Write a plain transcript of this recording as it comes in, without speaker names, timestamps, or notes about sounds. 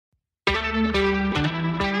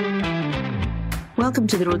Welcome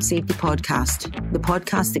to the Road Safety Podcast, the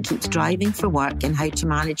podcast that keeps driving for work and how to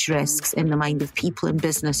manage risks in the mind of people and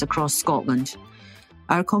business across Scotland.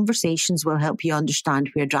 Our conversations will help you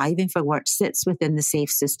understand where driving for work sits within the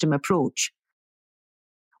safe system approach.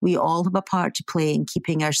 We all have a part to play in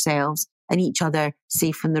keeping ourselves and each other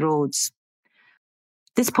safe on the roads.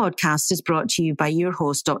 This podcast is brought to you by your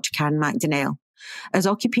host, Dr. Karen McDonnell. As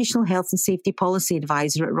Occupational Health and Safety Policy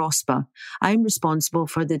Advisor at ROSPA, I am responsible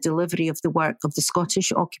for the delivery of the work of the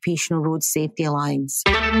Scottish Occupational Road Safety Alliance.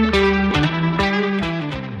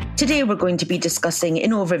 Today we're going to be discussing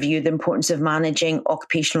in overview the importance of managing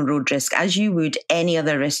occupational road risk as you would any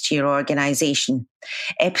other risk to your organisation.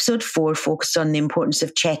 Episode 4 focused on the importance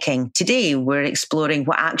of checking. Today we're exploring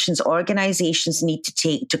what actions organisations need to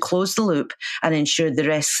take to close the loop and ensure the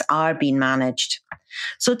risks are being managed.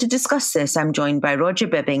 So to discuss this, I'm joined by Roger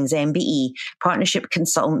Bibbings, MBE, Partnership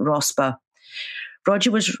Consultant, ROSPA.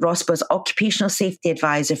 Roger was ROSPA's Occupational Safety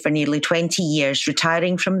Advisor for nearly 20 years,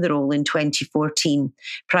 retiring from the role in 2014.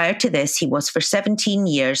 Prior to this, he was for 17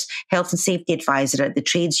 years Health and Safety Advisor at the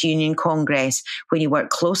Trades Union Congress, when he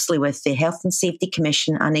worked closely with the Health and Safety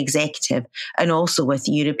Commission and Executive, and also with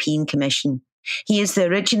the European Commission. He is the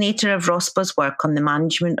originator of ROSPA's work on the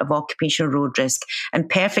management of occupational road risk and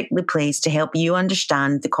perfectly placed to help you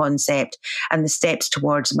understand the concept and the steps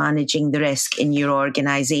towards managing the risk in your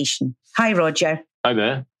organisation. Hi, Roger. Hi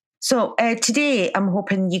there. So today I'm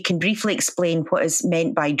hoping you can briefly explain what is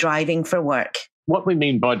meant by driving for work. What we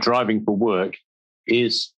mean by driving for work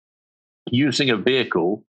is using a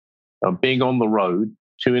vehicle, being on the road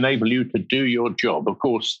to enable you to do your job. Of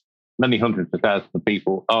course, many hundreds of thousands of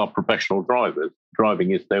people are professional drivers.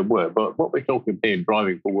 Driving is their work. But what we're talking about in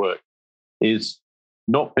driving for work is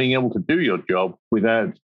not being able to do your job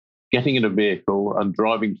without getting in a vehicle and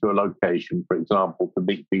driving to a location, for example, to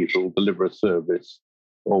meet people, deliver a service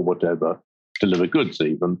or whatever, deliver goods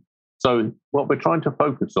even. So what we're trying to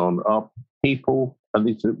focus on are people,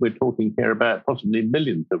 and we're talking here about possibly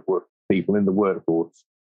millions of people in the workforce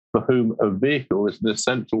for whom a vehicle is an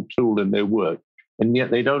essential tool in their work. And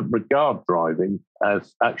yet they don't regard driving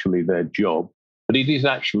as actually their job, but it is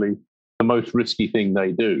actually the most risky thing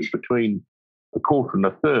they do. Between a quarter and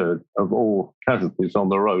a third of all casualties on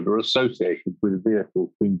the road are associated with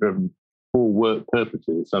vehicles being driven for work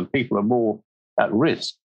purposes, and people are more at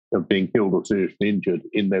risk of being killed or seriously injured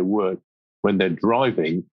in their work when they're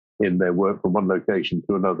driving in their work from one location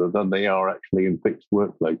to another than they are actually in fixed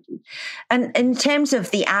workplaces. And in terms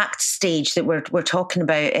of the ACT stage that we're talking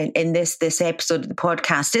about in this episode of the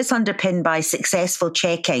podcast, it's underpinned by successful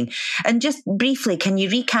checking. And just briefly, can you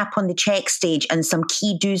recap on the check stage and some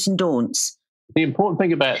key do's and don'ts? The important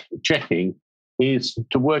thing about checking is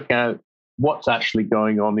to work out what's actually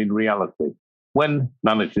going on in reality. When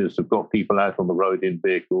managers have got people out on the road in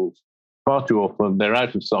vehicles, far too often they're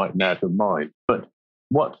out of sight and out of mind. But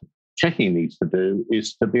what checking needs to do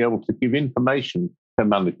is to be able to give information to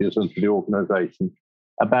managers and to the organisation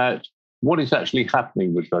about what is actually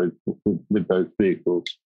happening with those vehicles.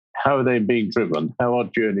 How are they being driven? How are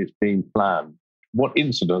journeys being planned? What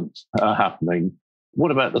incidents are happening?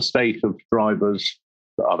 What about the state of drivers?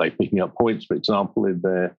 Are they picking up points, for example, in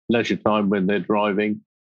their leisure time when they're driving?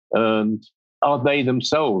 And are they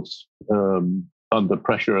themselves under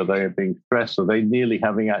pressure? Are they being stressed? Are they nearly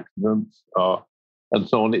having accidents? And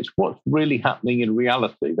so on. It's what's really happening in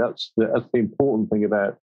reality. That's the important thing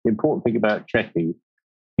about checking,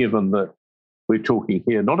 given that we're talking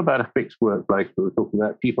here not about a fixed workplace, but we're talking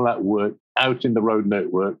about people at work, out in the road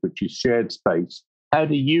network, which is shared space. How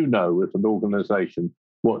do you know as an organisation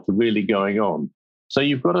what's really going on? So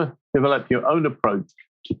you've got to develop your own approach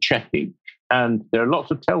to checking. And there are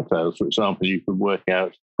lots of telltales, for example, you can work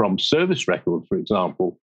out from service records, for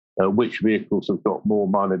example, which vehicles have got more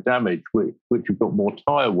minor damage, which have got more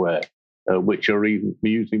tyre wear, which are even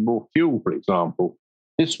using more fuel, for example.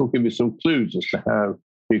 This will give you some clues as to how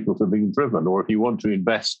vehicles are being driven. Or if you want to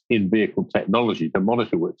invest in vehicle technology to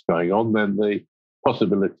monitor what's going on, then the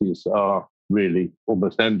possibilities are really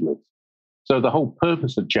almost endless. So the whole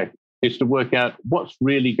purpose of checking is to work out what's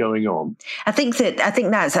really going on. I think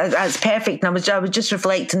that's perfect. And I was just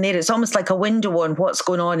reflecting there. It's almost like a window on what's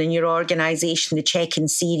going on in your organisation, the check-in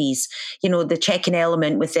series, the check-in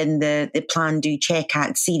element within the Plan, Do, Check,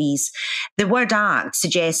 Act series. The word ACT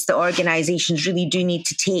suggests that organisations really do need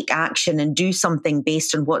to take action and do something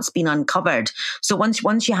based on what's been uncovered. So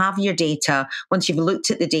once you have your data, once you've looked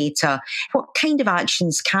at the data, what kind of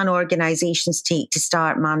actions can organisations take to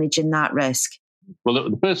start managing that risk? Well,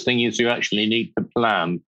 the first thing is you actually need to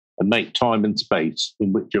plan and make time and space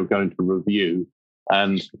in which you're going to review.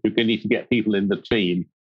 And you're going to need to get people in the team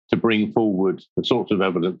to bring forward the sorts of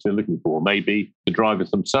evidence they're looking for. Maybe the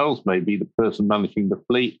drivers themselves, maybe the person managing the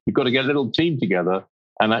fleet. You've got to get a little team together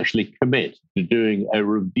and actually commit to doing a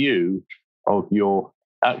review of your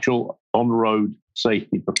actual on-road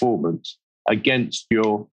safety performance against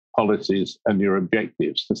your policies and your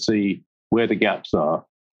objectives to see where the gaps are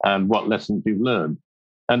and what lessons you've learned.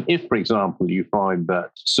 And if, for example, you find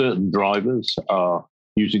that certain drivers are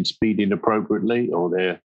using speed inappropriately or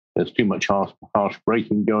there's too much harsh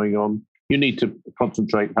braking going on, you need to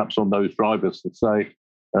concentrate perhaps on those drivers to say,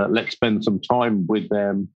 let's spend some time with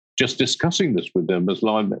them, just discussing this with them as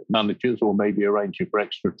line managers, or maybe arranging for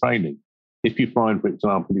extra training. If you find, for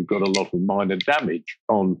example, you've got a lot of minor damage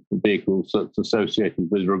on vehicles that's associated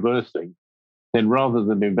with reversing, then rather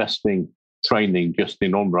than investing training just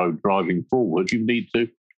in on-road driving forward, you need to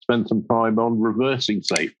spend some time on reversing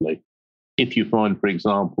safely. If you find, for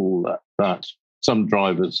example, that some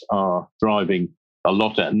drivers are driving a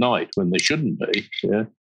lot at night when they shouldn't be,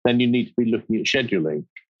 then you need to be looking at scheduling.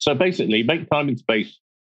 So basically, make time and space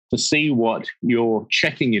to see what your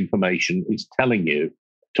checking information is telling you.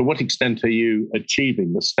 To what extent are you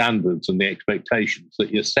achieving the standards and the expectations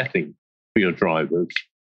that you're setting for your drivers?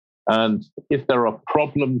 And if there are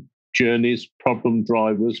problem journeys, problem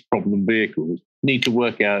drivers, problem vehicles, you need to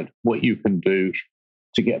work out what you can do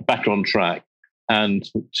to get back on track and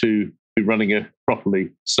to be running a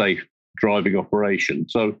properly safe driving operation.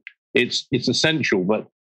 So it's essential that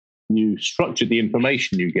you structure the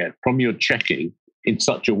information you get from your checking in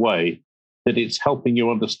such a way that it's helping you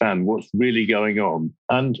understand what's really going on.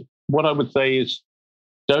 And what I would say is,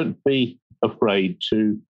 don't be afraid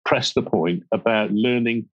to press the point about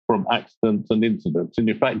learning from accidents and incidents. And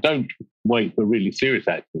in fact, don't wait for really serious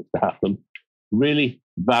accidents to happen. Really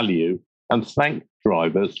value and thank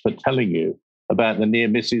drivers for telling you about the near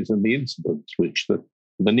misses and the incidents, which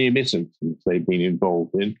the near miss incidents they've been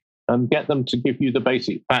involved in, and get them to give you the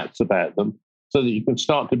basic facts about them so that you can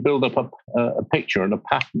start to build up a picture and a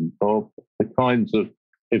pattern of the kinds of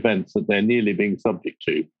events that they're nearly being subject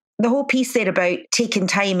to. The whole piece there about taking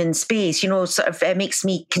time and space, sort of makes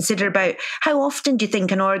me consider about how often do you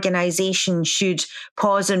think an organisation should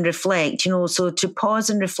pause and reflect, so to pause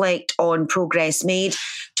and reflect on progress made,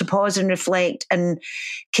 to pause and reflect and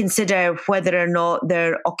consider whether or not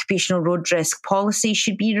their occupational road risk policy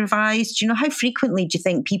should be revised. How frequently do you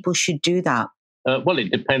think people should do that? Well,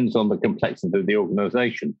 it depends on the complexity of the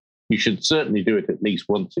organisation. You should certainly do it at least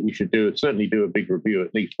once. You should certainly do a big review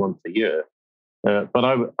at least once a year.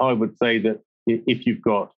 But I would say that if you've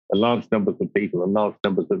got a large numbers of people and large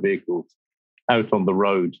numbers of vehicles out on the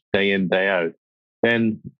road day in, day out,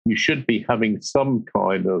 then you should be having some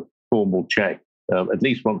kind of formal check at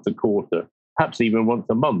least once a quarter, perhaps even once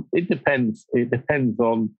a month. It depends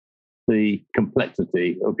on the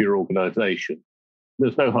complexity of your organisation.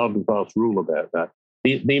 There's no hard and fast rule about that.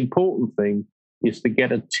 The important thing is to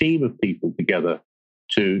get a team of people together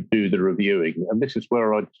to do the reviewing. And this is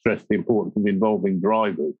where I'd stress the importance of involving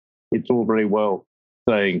drivers. It's all very well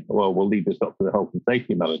saying, well, we'll leave this up to the health and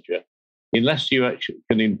safety manager. Unless you actually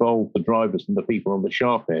can involve the drivers and the people on the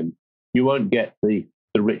sharp end, you won't get the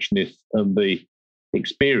richness and the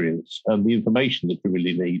experience and the information that you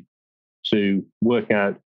really need to work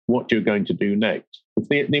out what you're going to do next.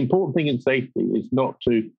 The important thing in safety is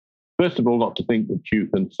first of all, not to think that you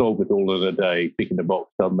can solve it all in a day, tick in the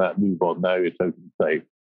box, done that, move on, now you're totally safe.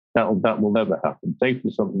 That will never happen. Safety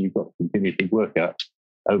is something you've got to continually work at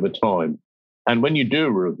over time. And when you do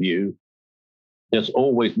a review, there's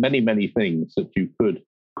always many, many things that you could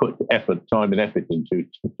put time and effort into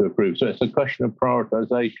to improve. So it's a question of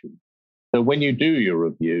prioritization. So when you do your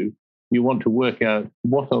review, you want to work out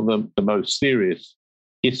what are the most serious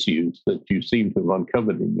issues that you seem to have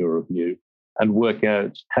uncovered in your review, and work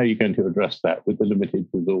out how you're going to address that with the limited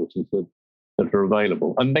resources that are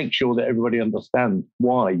available, and make sure that everybody understands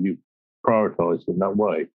why you prioritise in that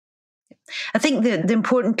way. I think the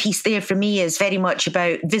important piece there for me is very much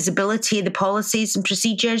about visibility of the policies and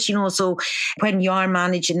procedures, so when you are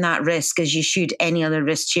managing that risk, as you should any other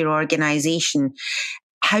risk to your organisation,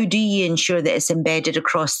 how do you ensure that it's embedded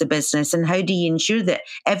across the business, and how do you ensure that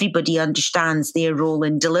everybody understands their role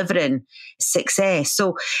in delivering success?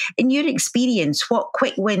 So in your experience, what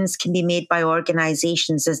quick wins can be made by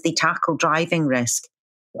organisations as they tackle driving risk?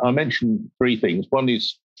 I mentioned three things. One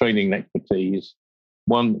is training and expertise.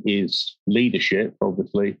 One is leadership,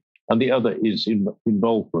 obviously, and the other is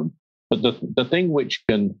involvement. But the thing which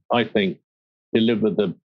can, I think, deliver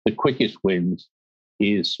the quickest wins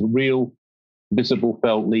is real visible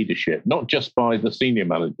felt leadership, not just by the senior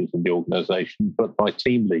managers in the organisation, but by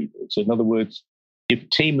team leaders. In other words, if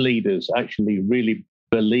team leaders actually really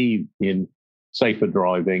believe in safer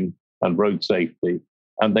driving and road safety,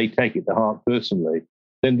 and they take it to heart personally,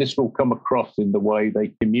 then this will come across in the way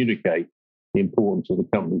they communicate the importance of the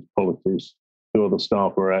company's policies to other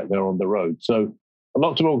staff who are out there on the road. So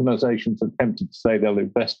lots of organisations are tempted to say they'll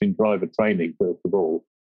invest in driver training, first of all.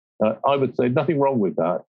 I would say nothing wrong with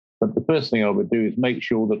that. But the first thing I would do is make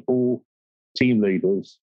sure that all team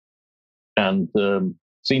leaders and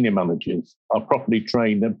senior managers are properly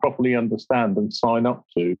trained and properly understand and sign up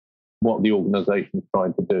to what the organisation is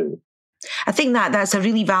trying to do. I think that's a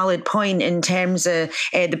really valid point in terms of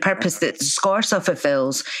the purpose that SCORSA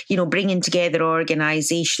fulfills, bringing together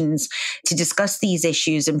organisations to discuss these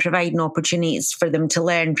issues and providing opportunities for them to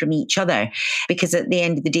learn from each other. Because at the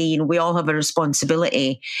end of the day, we all have a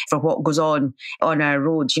responsibility for what goes on our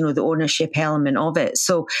roads, the ownership element of it.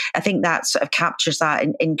 So I think that sort of captures that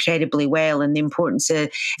incredibly well, and the importance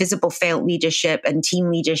of visible felt leadership and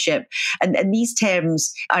team leadership. And these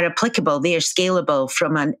terms are applicable, they are scalable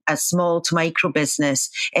from a small to micro business,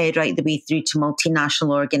 right the way through to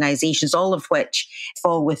multinational organisations, all of which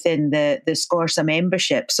fall within the SCORSA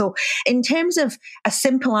membership. So in terms of a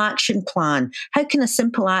simple action plan, how can a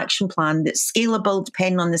simple action plan that's scalable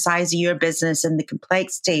depending on the size of your business and the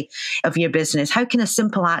complexity of your business, how can a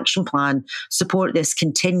simple action plan support this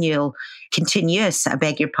continuous,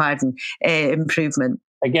 improvement?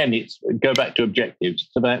 Again, it's go back to objectives.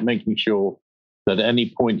 It's about making sure that at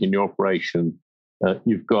any point in your operation,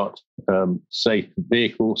 you've got safe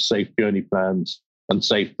vehicles, safe journey plans, and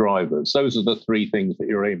safe drivers. Those are the three things that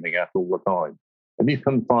you're aiming at all the time. If you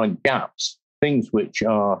can find gaps, things which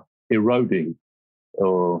are eroding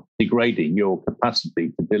or degrading your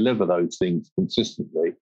capacity to deliver those things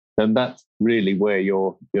consistently, then that's really where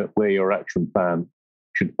your action plan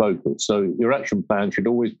should focus. So your action plan should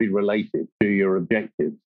always be related to your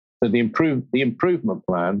objectives. So the improvement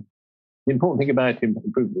plan. The important thing about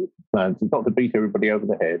improvement plans is not to beat everybody over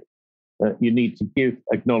the head. You need to give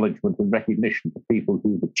acknowledgement and recognition to people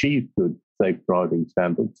who've achieved good safe driving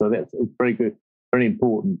standards. So it's very good, very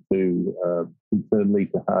important to internally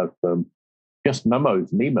to have just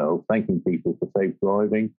memos and emails thanking people for safe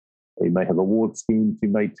driving. You may have award schemes. You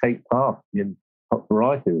may take part in a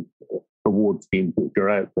variety of award schemes which are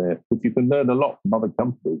out there, but you can learn a lot from other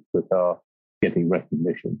companies that are getting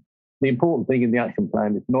recognition. The important thing in the action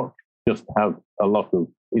plan is not just to have a lot of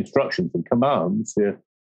instructions and commands,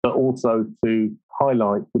 but also to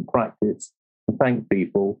highlight the practice, to thank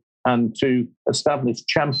people, and to establish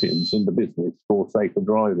champions in the business for safer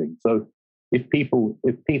driving. So if people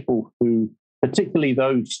who, particularly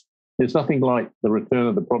those, there's nothing like the return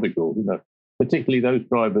of the prodigal, particularly those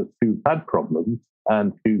drivers who've had problems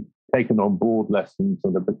and who've taken on board lessons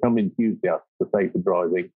and have become enthusiasts for safer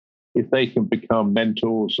driving, if they can become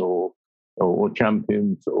mentors or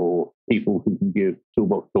champions or people who can give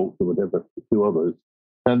toolbox talks or whatever to others,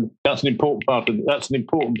 and that's an important part of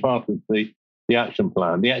the action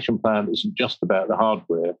plan. The action plan isn't just about the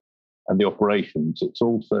hardware and the operations. It's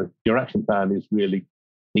also your action plan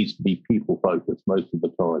needs to be people focused most of the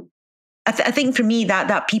time. I think for me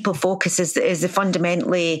that people focus is a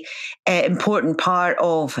fundamentally important part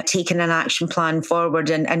of taking an action plan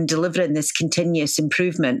forward and delivering this continuous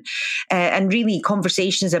improvement. And really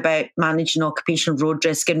conversations about managing occupational road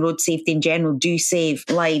risk and road safety in general do save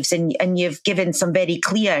lives. And you've given some very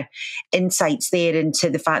clear insights there into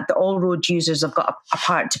the fact that all road users have got a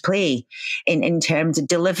part to play in terms of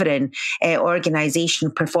delivering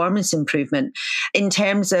organisation performance improvement. In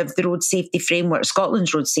terms of the road safety framework,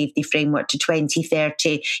 Scotland's road safety framework to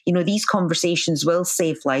 2030, these conversations will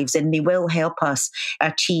save lives and they will help us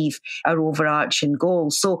achieve our overarching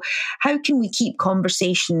goals. So how can we keep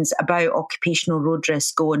conversations about occupational road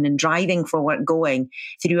risk going and driving for work going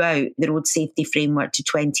throughout the road safety framework to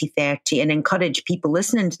 2030 and encourage people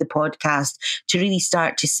listening to the podcast to really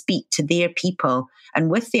start to speak to their people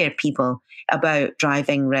and with their people about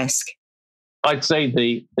driving risk? I'd say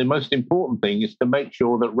the most important thing is to make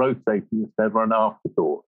sure that road safety is never an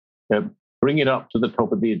afterthought. Bring it up to the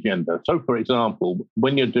top of the agenda. So, for example,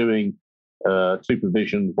 when you're doing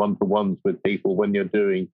supervision one-to-ones with people, when you're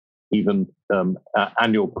doing even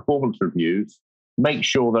annual performance reviews, make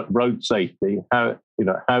sure that road safety, how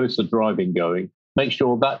is the driving going? Make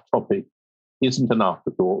sure that topic isn't an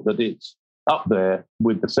afterthought, that it's up there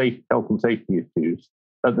with the health and safety issues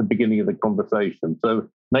at the beginning of the conversation. So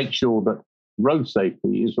make sure that road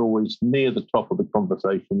safety is always near the top of the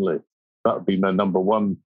conversation list. That would be my number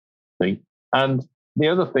one thing. And the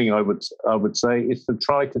other thing I would say is to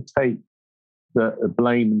try to take the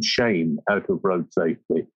blame and shame out of road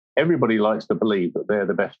safety. Everybody likes to believe that they're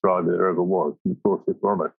the best driver there ever was. And of course, if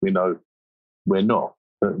we're honest, we know we're not.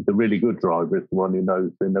 The really good driver is the one who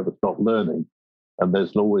knows they never stop learning. and there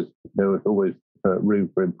was always room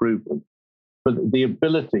for improvement. But the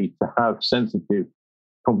ability to have sensitive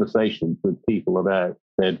conversations with people about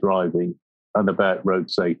their driving and about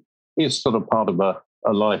road safety is sort of part of a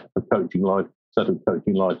set of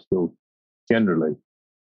coaching life skills generally.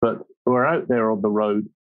 But we're out there on the road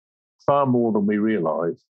far more than we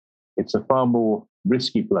realise. It's a far more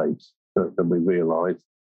risky place than we realise,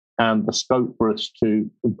 and the scope for us to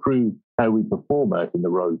improve how we perform out in the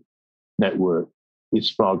road network is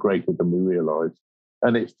far greater than we realise.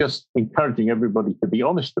 And it's just encouraging everybody to be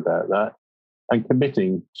honest about that and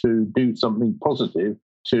committing to do something positive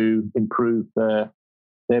to improve their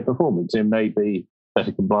performance. It may be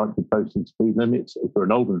better compliance with posting speed limits. If you're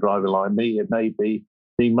an older driver like me, it may be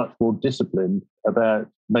being much more disciplined about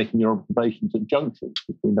making your observations at junctions.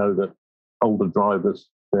 Because we know that older drivers,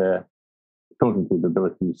 their cognitive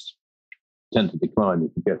abilities tend to decline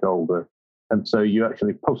as you get older. And so you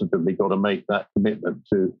actually positively got to make that commitment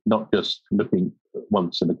to not just looking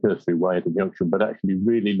once in a cursory way at a junction, but actually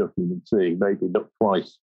really looking and seeing, maybe look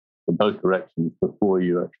twice in both directions before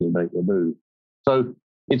you actually make the move. So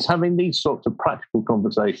it's having these sorts of practical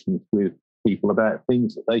conversations with people about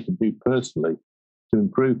things that they can do personally to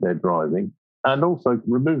improve their driving, and also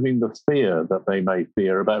removing the fear that they may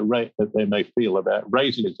feel about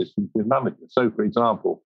raising assistance with managers. So, for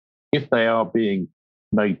example, if they are being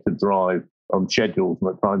made to drive on schedules and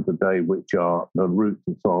at times of day which are on routes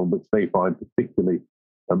and so on, which they find particularly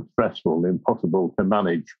stressful and impossible to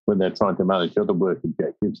manage when they're trying to manage other work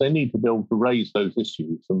objectives, they need to be able to raise those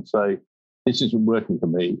issues and say, this isn't working for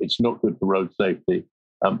me, it's not good for road safety.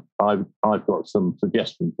 I've got some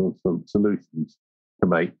suggestions and some solutions to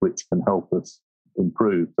make which can help us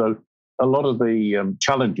improve. So a lot of the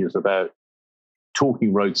challenges about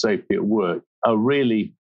talking road safety at work are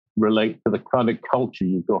really relate to the kind of culture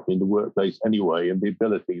you've got in the workplace anyway, and the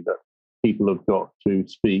ability that people have got to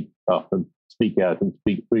speak up and speak out and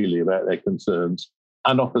speak freely about their concerns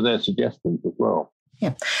and offer their suggestions as well.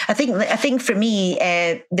 Yeah, I think for me,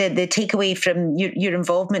 the takeaway from your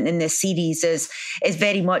involvement in this series is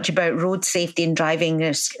very much about road safety and driving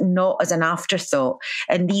risk, not as an afterthought.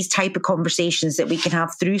 And these type of conversations that we can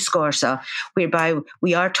have through SCORSA, whereby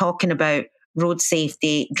we are talking about road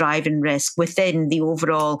safety, driving risk within the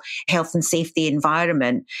overall health and safety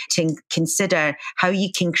environment, to consider how you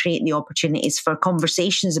can create the opportunities for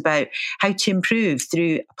conversations about how to improve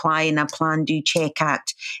through applying a plan, do, check,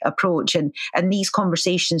 act approach. And these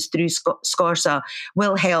conversations through SCORSA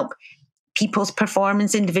will help people's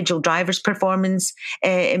performance, individual drivers' performance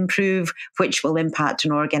improve, which will impact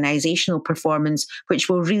on organisational performance, which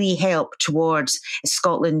will really help towards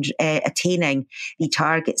Scotland attaining the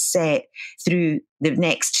targets set through the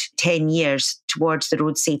next 10 years towards the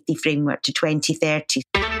road safety framework to 2030.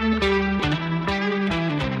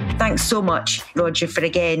 Thanks so much, Roger, for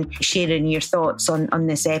again sharing your thoughts on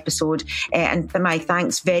this episode. And my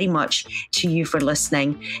thanks very much to you for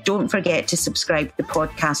listening. Don't forget to subscribe to the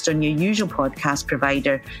podcast on your usual podcast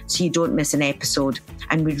provider so you don't miss an episode.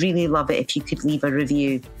 And we'd really love it if you could leave a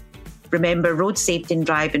review. Remember, road safety and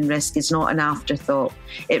driving risk is not an afterthought.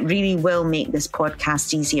 It really will make this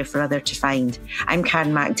podcast easier for others to find. I'm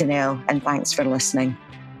Karen McDonnell, and thanks for listening.